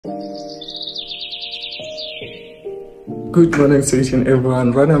Good morning to each and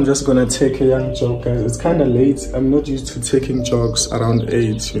everyone. Right now I'm just gonna take a young jog, guys. It's kind of late. I'm not used to taking jogs around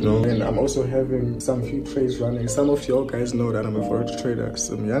 8, you know. And I'm also having some few trades running. Some of y'all guys know that I'm a Forex trader.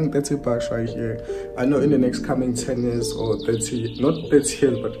 Some young 30 bucks right here. I know in the next coming 10 years or 30, not 30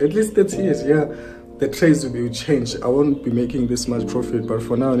 years, but at least 30 years, yeah, the trades will change. I won't be making this much profit, but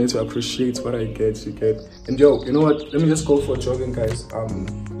for now I need to appreciate what I get, you get. And yo, you know what? Let me just go for jogging, guys.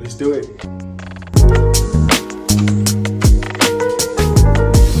 Let's do it.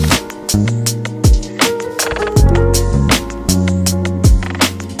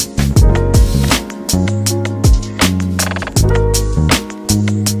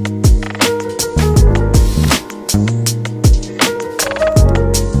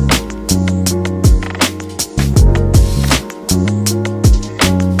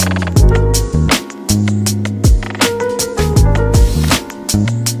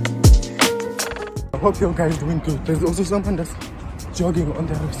 I hope you guys doing good. There's also someone that's jogging on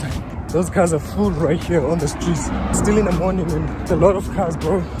the other side. Those cars are full right here on the streets. Still in the morning and a lot of cars,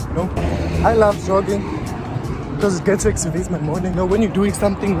 bro. You know, I love jogging because it gets to activate my morning. You know, when you're doing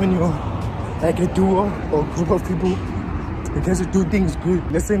something, when you're like a duo or group of people, you get to do things good.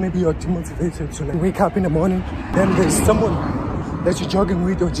 Let's say maybe you're demotivated to like wake up in the morning, then there's someone that you're jogging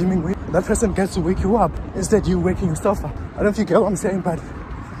with or gymming with. That person gets to wake you up instead you waking yourself up. I don't know if you get what I'm saying, but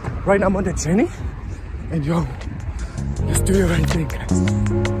right now I'm on the journey. And yo, let's do the right thing, guys.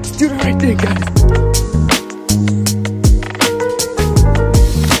 Let's do the right thing, guys.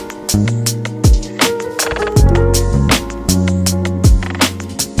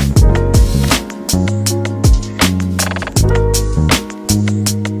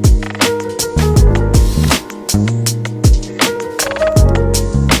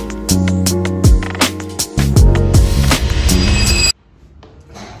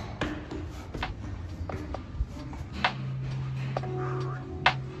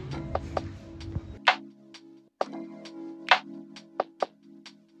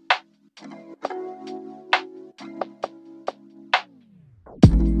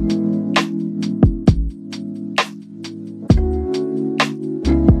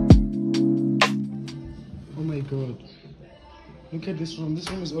 God, look at this room. This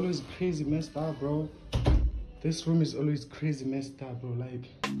room is always crazy messed up, bro. This room is always crazy messed up, bro. Like,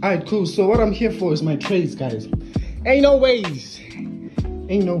 alright, cool. So what I'm here for is my trades, guys. Ain't no ways.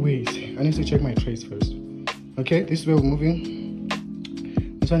 Ain't no ways. I need to check my trades first. Okay, this is where we're moving.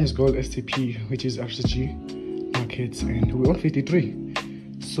 This one is gold STP, which is RCG markets, and we're on 53.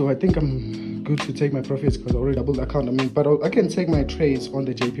 So I think I'm good to take my profits because I already doubled the account. I mean, but I can take my trades on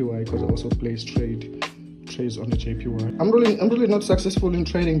the JPY because I also place trades on the JPY. I'm really not successful in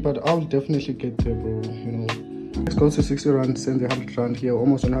trading, but I'll definitely get there, bro. You know, let's go to 60 rand, send the 100 rand here,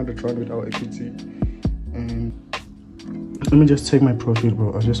 almost 100 rand with our equity. And let me just take my profit,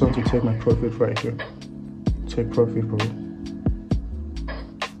 bro. I just want to take my profit right here. Take profit, bro.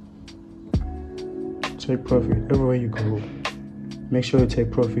 Take profit everywhere you go. Make sure you take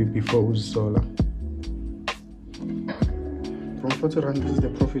profit before Uzola. From 40 rand, this is the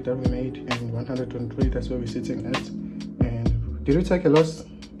profit that we made, and 123, that's where we're sitting at. And did we take a loss?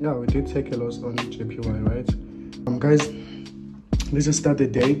 Yeah, we did take a loss on JPY, right? Guys, let's just start the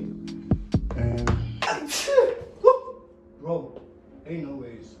day. And bro, ain't no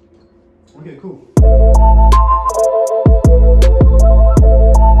ways. Okay, cool.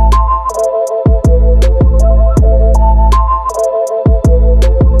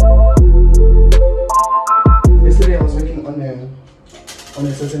 On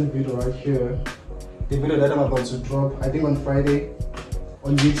a certain video right here, the video that I'm about to drop, I think on Friday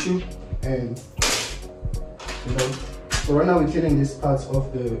on YouTube, and you know, so right now we're cleaning this part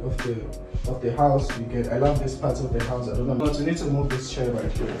of the house. I love this part of the house. I don't know, but we need to move this chair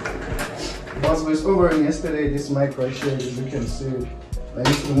right here. Once was over yesterday, this mic right here, as you can see, I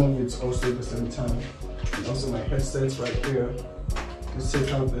need to move it also at the same time. And also my headsets right here. Let's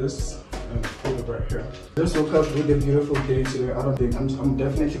take out this and put it right here. Just woke up with a beautiful day today. I don't think I'm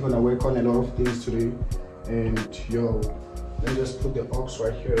definitely gonna work on a lot of things today. And yo, let me just put the box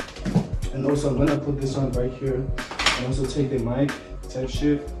right here. And also I'm gonna put this one right here. And also take the mic, type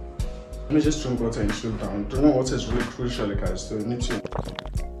shit. Let me just drink water and chill down. Drinking water is really crucial, guys. So you need to.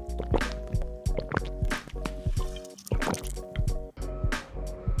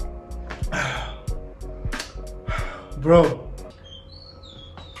 Bro.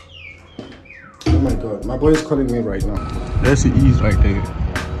 Oh my god, my boy is calling me right now. There's the ease right there.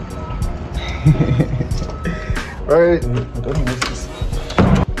 Right? I don't know what's this.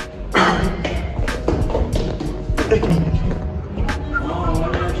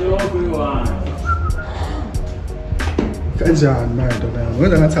 Kanjani manje la?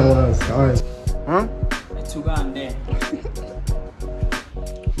 Wenza ngathi awazi, awazi. Huh? Ethukane.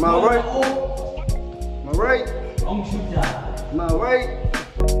 My right. My right. Ongishuta. My right.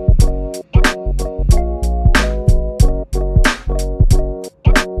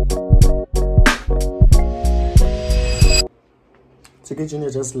 TK Junior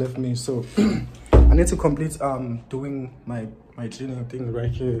just left me, so I need to complete doing my cleaning thing right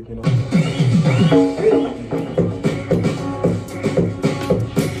here, you know.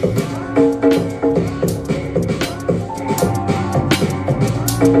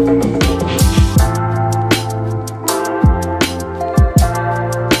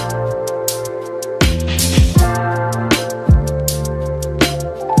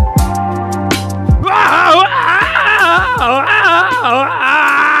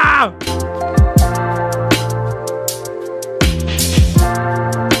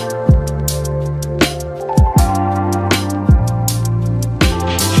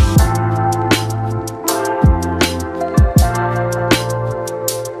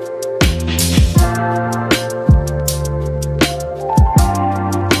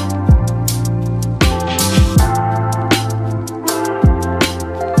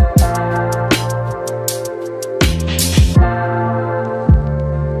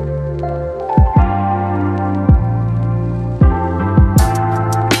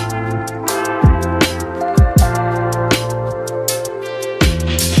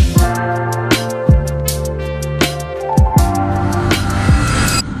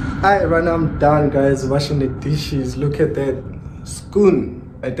 Alright, right now I'm done, guys, washing the dishes. Look at that spoon,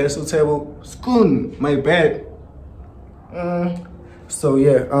 a desk table spoon, my bed. So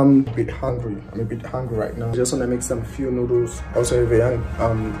yeah, I'm a bit hungry. Right now. I just want to make some few noodles. Also have a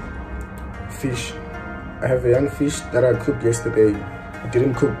young fish. I have a young fish that I cooked yesterday. I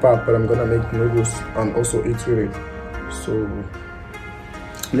didn't cook pap, but I'm gonna make noodles and also eat with it. So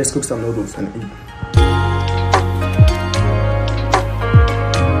let's cook some noodles and eat.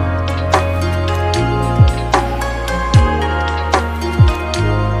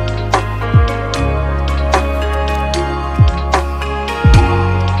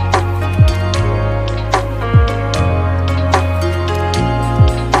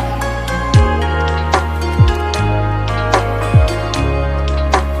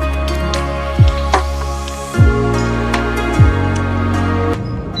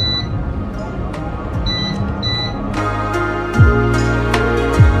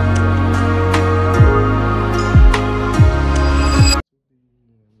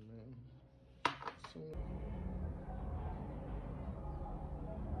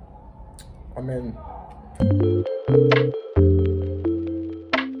 Amen.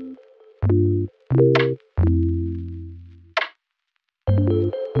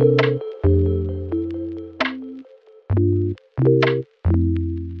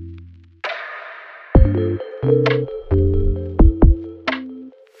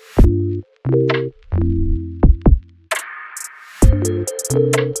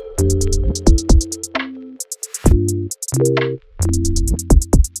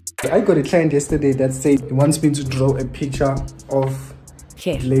 I got a client yesterday that said he wants me to draw a picture of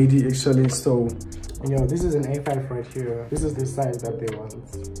lady actually. So this is an A5 right here. This is the size that they want.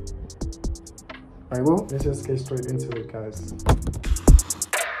 Alright, well, let's just get straight into it, guys.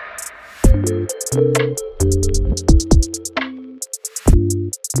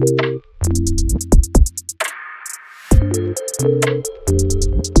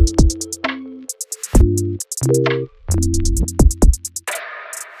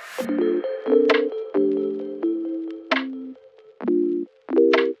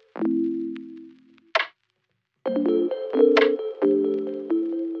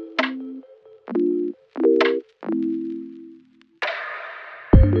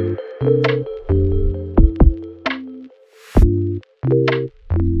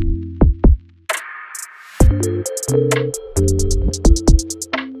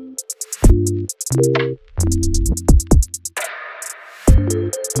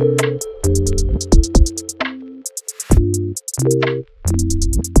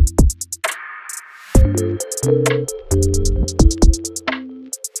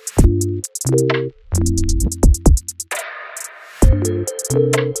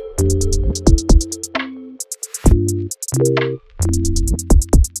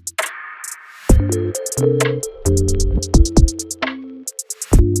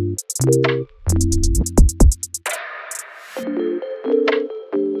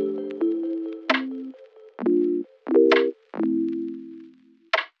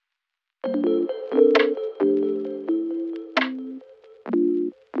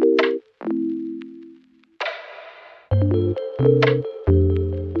 guys.